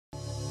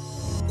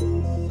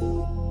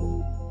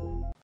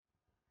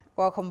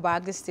Welcome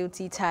back. This is still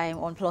Tea Time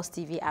on Plus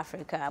TV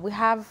Africa. We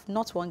have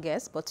not one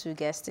guest, but two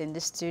guests in the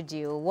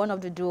studio. One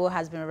of the duo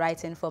has been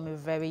writing from a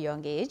very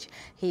young age.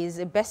 He is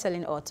a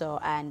best-selling author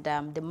and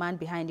the man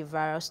behind the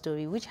viral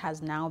story, which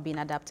has now been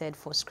adapted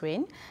for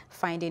screen,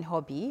 Finding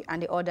Hubby.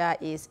 And the other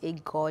is a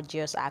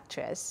gorgeous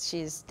actress.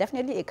 She's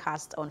definitely a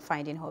cast on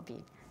Finding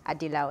Hubby,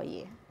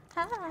 Laoye.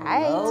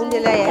 Hi,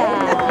 Tunde Leye.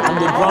 I'm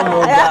the drum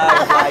roll guy.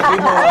 I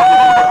didn't know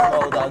I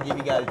was the drum roll. I'll give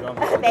you guys drum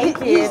roll. Thank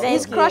you.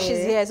 His crush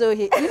is here, so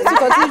he needs to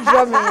continue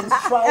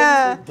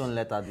drumming. Don't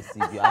let her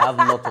deceive you. I have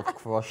a lot of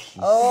crushes.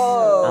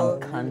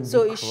 Oh. I'm candy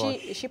So crush.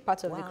 is she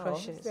part of the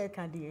crushes? He's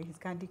candy. He's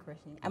candy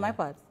crushing. Am I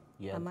part?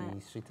 Yeah,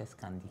 the sweetest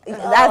candy. That's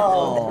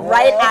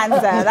right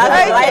answer.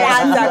 That's the right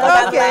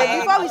answer. Okay,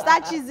 before we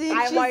start cheesing,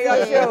 I'm on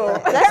your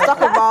show. Let's talk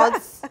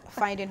about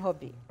Finding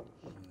Hubby.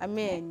 I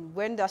mean,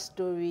 when that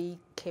story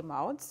came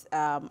out,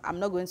 I'm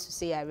not going to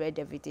say I read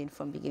everything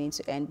from beginning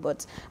to end,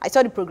 but I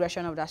saw the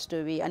progression of that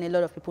story, and a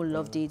lot of people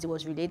loved it. It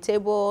was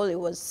relatable, it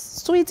was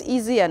sweet,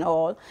 easy, and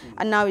all,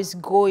 and now it's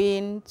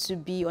going to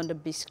be on the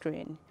big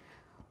screen.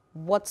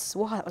 What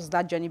has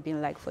that journey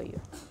been like for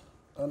you?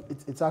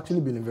 It's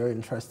actually been a very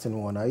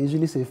interesting one. I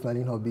usually say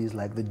Finding Hubby is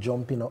like the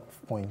jumping off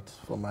point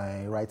for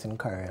my writing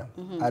career.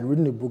 I'd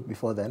written a book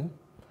before then.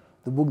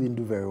 The book didn't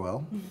do very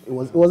well. It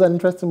was an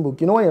interesting book.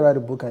 You know when you write a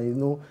book and you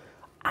know,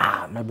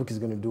 my book is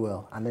going to do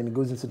well, and then it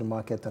goes into the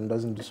market and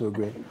doesn't do so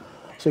great.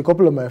 So a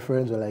couple of my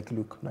friends were like,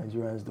 look,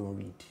 Nigerians don't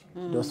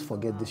read. Just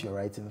forget this your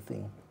writing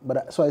thing.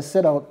 So I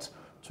set out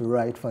to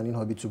write Finding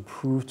Hubby to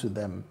prove to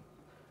them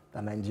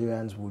that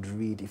Nigerians would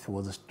read if it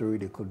was a story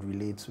they could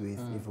relate with,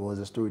 if it was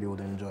a story they would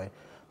enjoy.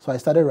 So I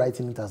started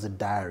writing it as a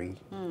diary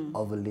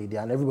of a lady,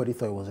 and everybody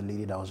thought it was a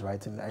lady that was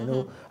writing.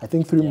 I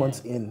think 3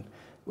 months in,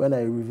 when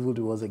I revealed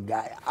it was a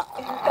guy,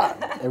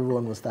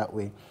 everyone was that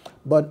way.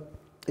 But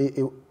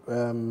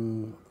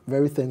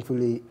very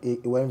thankfully,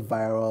 it went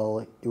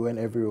viral, it went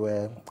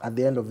everywhere. At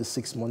the end of the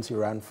 6 months it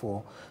ran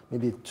for,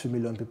 maybe 2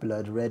 million people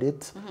had read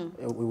it.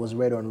 It was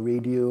read on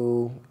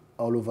radio,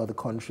 all over the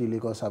country,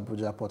 Lagos,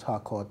 Abuja, Port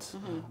Harcourt.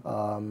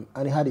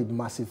 And it had a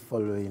massive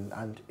following,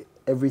 and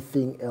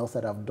everything else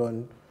that I've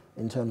done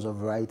in terms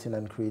of writing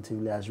and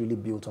creatively has really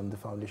built on the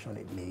foundation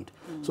it laid.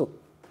 So,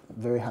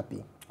 very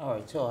happy. All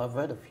right, so I've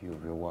read a few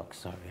of your works.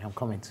 Sorry, I'm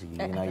coming to you.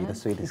 You know, you're the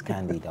sweetest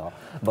candy, though.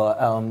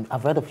 But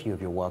I've read a few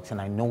of your works, and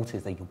I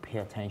noticed that you pay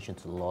attention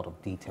to a lot of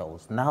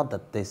details. Now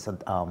that this,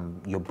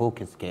 your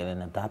book is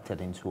getting adapted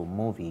into a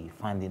movie,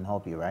 Finding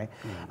Hubby, right?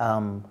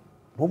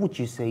 What would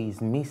you say is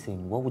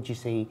missing? What would you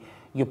say?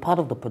 You're part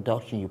of the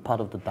production, you're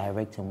part of the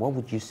directing. What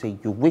would you say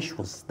you wish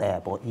was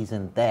there but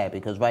isn't there?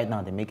 Because right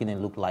now they're making it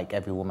look like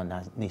every woman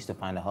needs to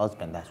find a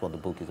husband. That's what the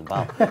book is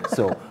about.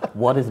 So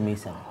what is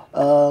missing?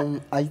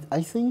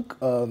 I think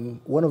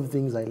one of the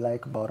things I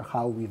like about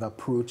how we've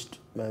approached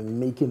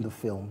making the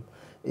film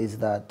is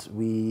that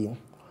we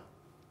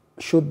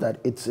showed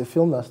that it's a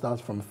film that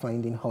starts from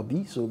finding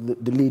hubby. So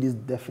the ladies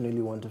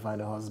definitely want to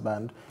find a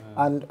husband,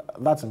 and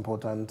that's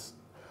important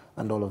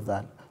and all of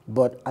that.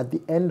 But at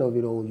the end of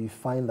it all, you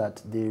find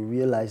that they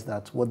realize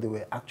that what they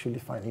were actually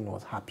finding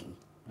was happy.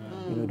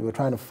 You know, they were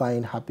trying to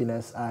find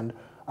happiness, and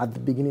at the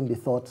beginning they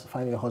thought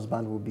finding a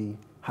husband would be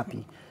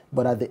happy.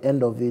 But at the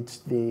end of it,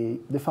 they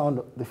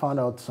found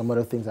out some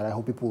other things that I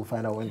hope people will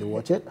find out when they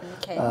watch it.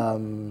 Okay.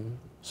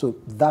 So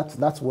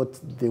that's what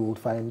they will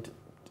find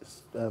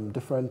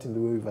different in the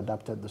way we've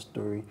adapted the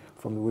story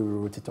from the way we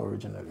wrote it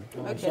originally.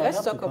 Okay,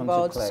 let's talk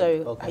about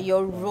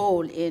your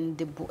role in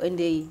the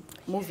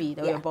movie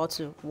that we're about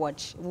to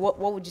watch. What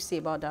would you say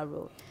about that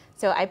role?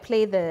 So I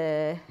play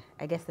the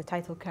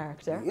title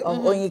character of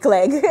Onyi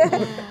Clegg.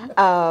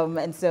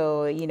 And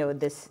so, you know,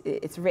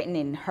 it's written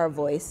in her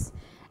voice,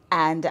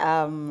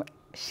 and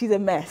she's a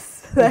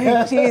mess.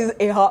 Like, she's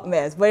a hot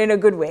mess, but in a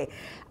good way.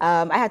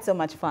 I had so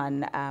much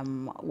fun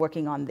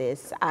working on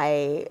this.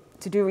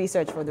 To do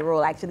research for the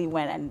role, I actually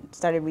went and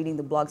started reading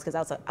the blogs, because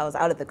I was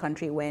out of the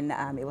country when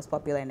it was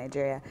popular in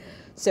Nigeria.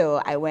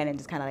 So I went and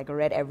just kind of like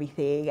read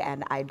everything,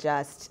 and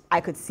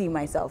I could see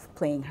myself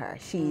playing her.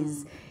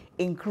 She's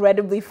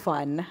incredibly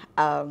fun.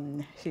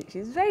 She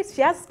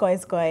has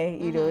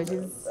skoy, you know,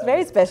 she's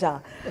very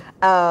special.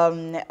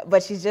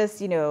 But she's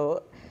just, you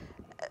know,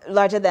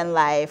 larger than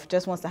life,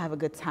 just wants to have a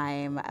good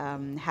time,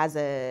 has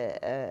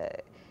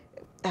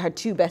her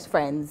two best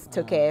friends,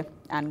 Toke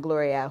and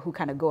Gloria, who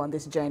kind of go on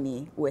this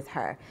journey with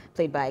her,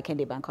 played by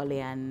Kende Bankole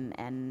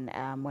and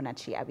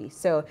Monachi Abi.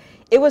 So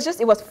it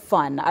was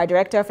fun. Our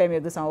director,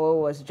 Femi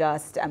Ogunsanwo, was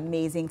just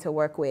amazing to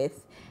work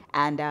with,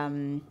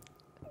 and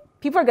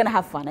people are going to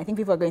have fun. I think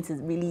people are going to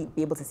really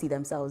be able to see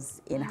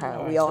themselves in her.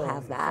 Right, we all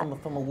have that.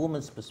 From a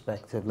woman's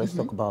perspective, let's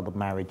talk about the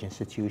marriage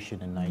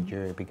institution in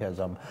Nigeria, because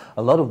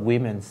a lot of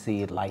women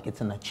see it like it's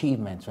an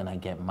achievement when I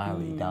get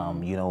married.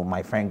 You know,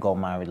 my friend got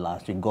married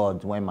last week.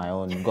 God, when my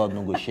own, God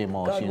no go shame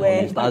us. You know,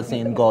 you start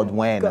saying God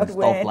when and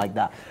stuff like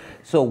that.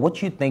 So what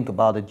do you think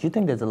about it? Do you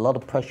think there's a lot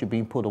of pressure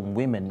being put on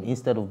women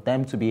instead of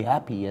them to be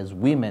happy as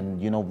women,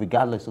 you know,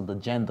 regardless of the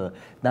gender,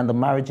 than the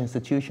marriage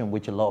institution,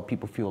 which a lot of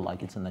people feel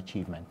like it's an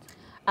achievement?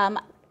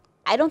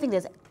 I don't think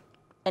there's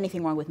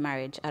anything wrong with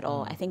marriage at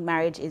all. I think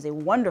marriage is a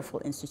wonderful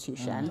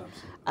institution.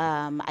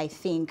 I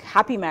think a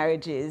happy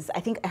marriage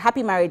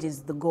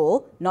is the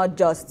goal, not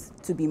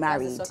just to be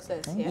married. That's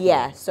a success,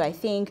 Yeah, so I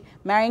think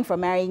marrying for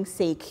marrying's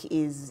sake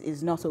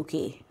is not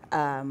okay.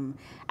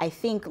 I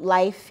think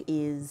life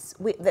is,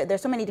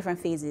 there's so many different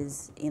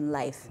phases in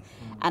life.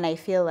 And I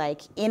feel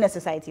like in a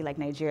society like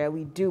Nigeria,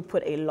 we do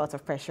put a lot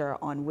of pressure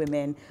on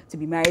women to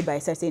be married by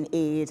a certain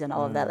age and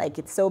all of that. Like,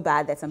 it's so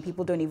bad that some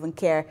people don't even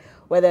care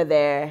whether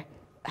they're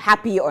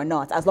happy or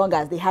not, as long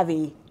as they have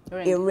a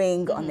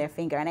ring on their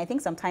finger. And I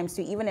think sometimes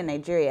too, even in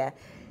Nigeria,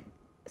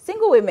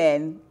 single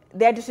women,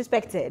 they're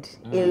disrespected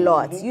a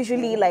lot.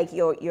 Usually, like,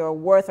 your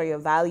worth or your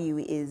value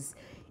is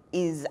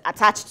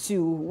attached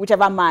to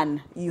whichever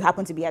man you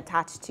happen to be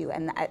attached to,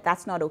 and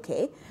that's not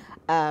okay.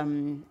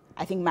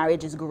 I think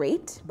marriage is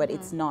great, but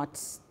it's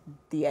not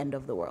the end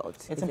of the world.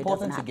 It's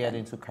important to get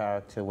into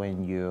character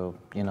when you're,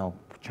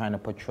 trying to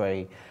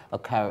portray a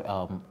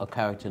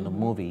character in a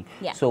movie.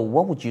 Yeah. So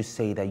what would you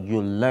say that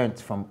you learned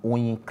from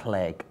Oyin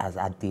Clegg as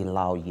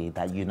Laoye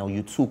that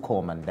you took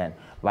home, and then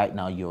right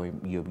now you're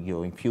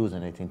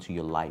infusing it into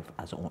your life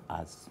as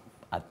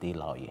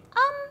Laoye?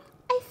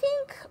 I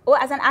think,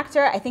 as an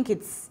actor, I think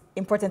it's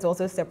important to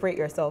also separate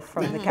yourself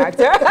from the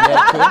character.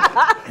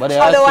 But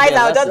otherwise,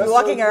 I'll just be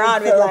walking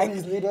around with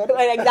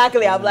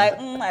exactly. I'm like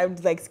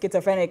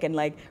schizophrenic and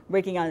like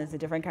breaking out into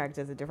different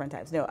characters at different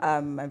times. No,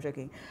 I'm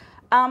joking.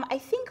 I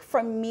think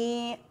for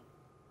me,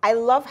 I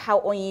love how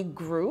Oyin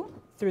grew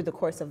through the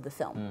course of the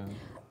film.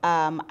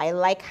 I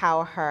like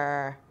how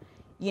her,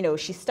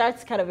 she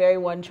starts kind of very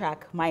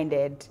one-track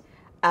minded,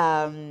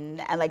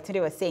 and like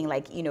Tunde was saying,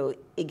 like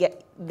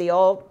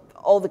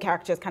all the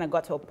characters kind of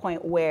got to a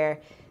point where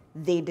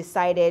they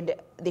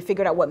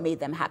figured out what made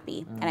them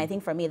happy. And I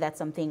think for me, that's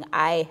something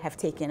I have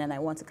taken and I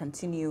want to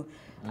continue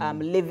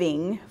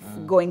living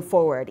going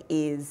forward.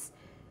 It's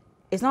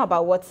not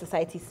about what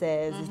society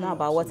says, it's not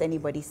about what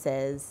anybody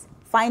says.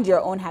 Find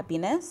your own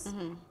happiness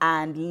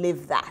and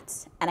live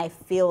that. And I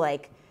feel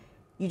like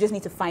you just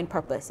need to find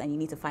purpose and you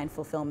need to find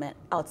fulfillment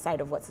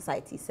outside of what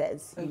society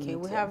says. Okay,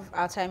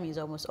 our time is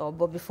almost up,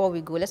 but before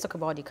we go, let's talk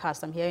about the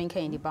cast. I'm hearing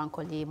Kehinde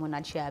Bankole,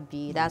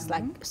 Monachiabi. That's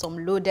like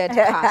some loaded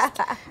cast.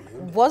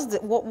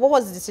 What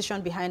was the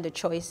decision behind the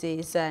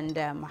choices, and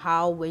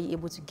how were you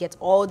able to get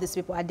all these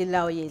people?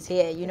 Laoye is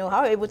here.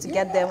 How were you able to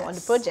get them on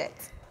the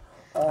project?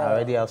 I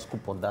already have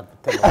scoop on that.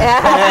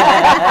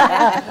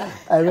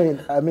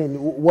 I mean,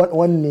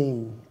 one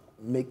name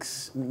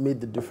made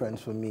the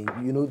difference for me.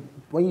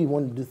 When you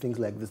want to do things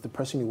like this, the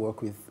person you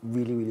work with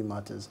really, really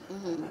matters.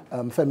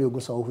 Femi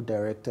Ogunsanwo, who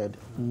directed,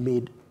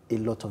 made a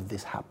lot of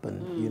this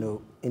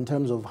happen. In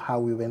terms of how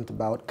we went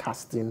about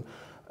casting,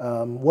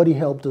 what he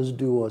helped us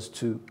do was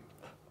to,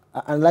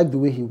 I like the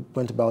way he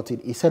went about it.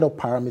 He set up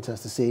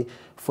parameters to say,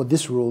 for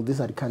this role,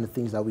 these are the kind of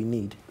things that we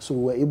need. So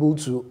we were able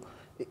to,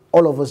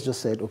 all of us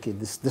just said, okay,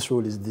 this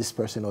role is this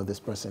person or this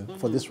person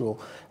for this role.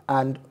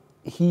 And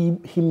he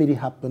made it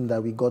happen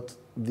that we got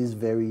this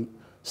very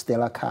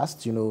stellar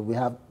cast. We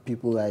have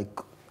people like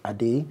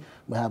Ade,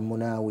 we have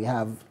Mona, we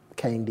have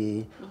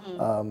Kehinde,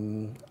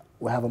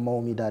 we have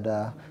Amaomi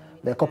Dada.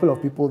 There are a couple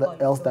of people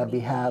else that we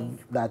have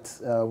that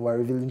we're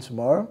revealing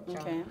tomorrow.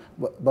 Okay.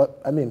 But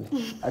I mean,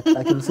 I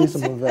can say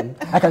some of them.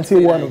 I can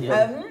say one of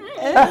them.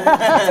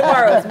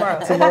 Tomorrow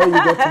you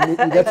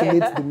get to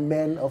meet the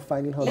men of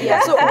Finding Hubby.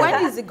 Yeah. So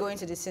when is it going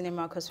to the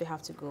cinema? Because we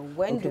have to go.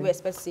 When do we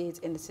expect to see it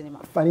in the cinema?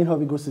 Finding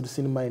Hubby goes to the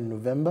cinema in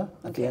November,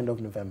 at the end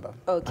of November.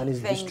 Okay. And it's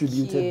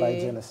distributed by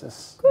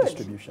Genesis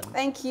Distribution.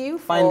 Thank you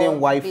for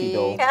Finding wifey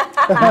though.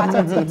 Part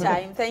of the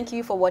time. Thank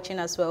you for watching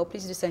as well.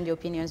 Please do send your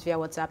opinions via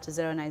WhatsApp to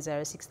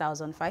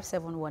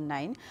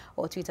 09060005719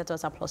 or Twitter to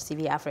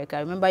 @PlusTV Africa.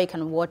 Remember, you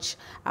can watch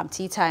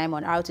Tea Time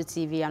on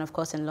R2TV and of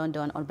course in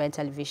London on Ben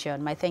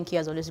Television. My thank you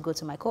as always go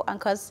to my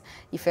co-anchors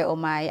Ife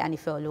Omai and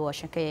Ife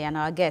Oluwashike, and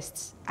our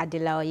guests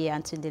Laoye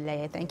and Tunde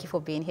Leye. Thank you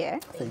for being here.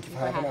 Thank you for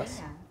having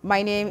us.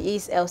 My name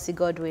is Elsie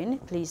Godwin.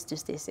 Please do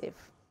stay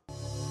safe.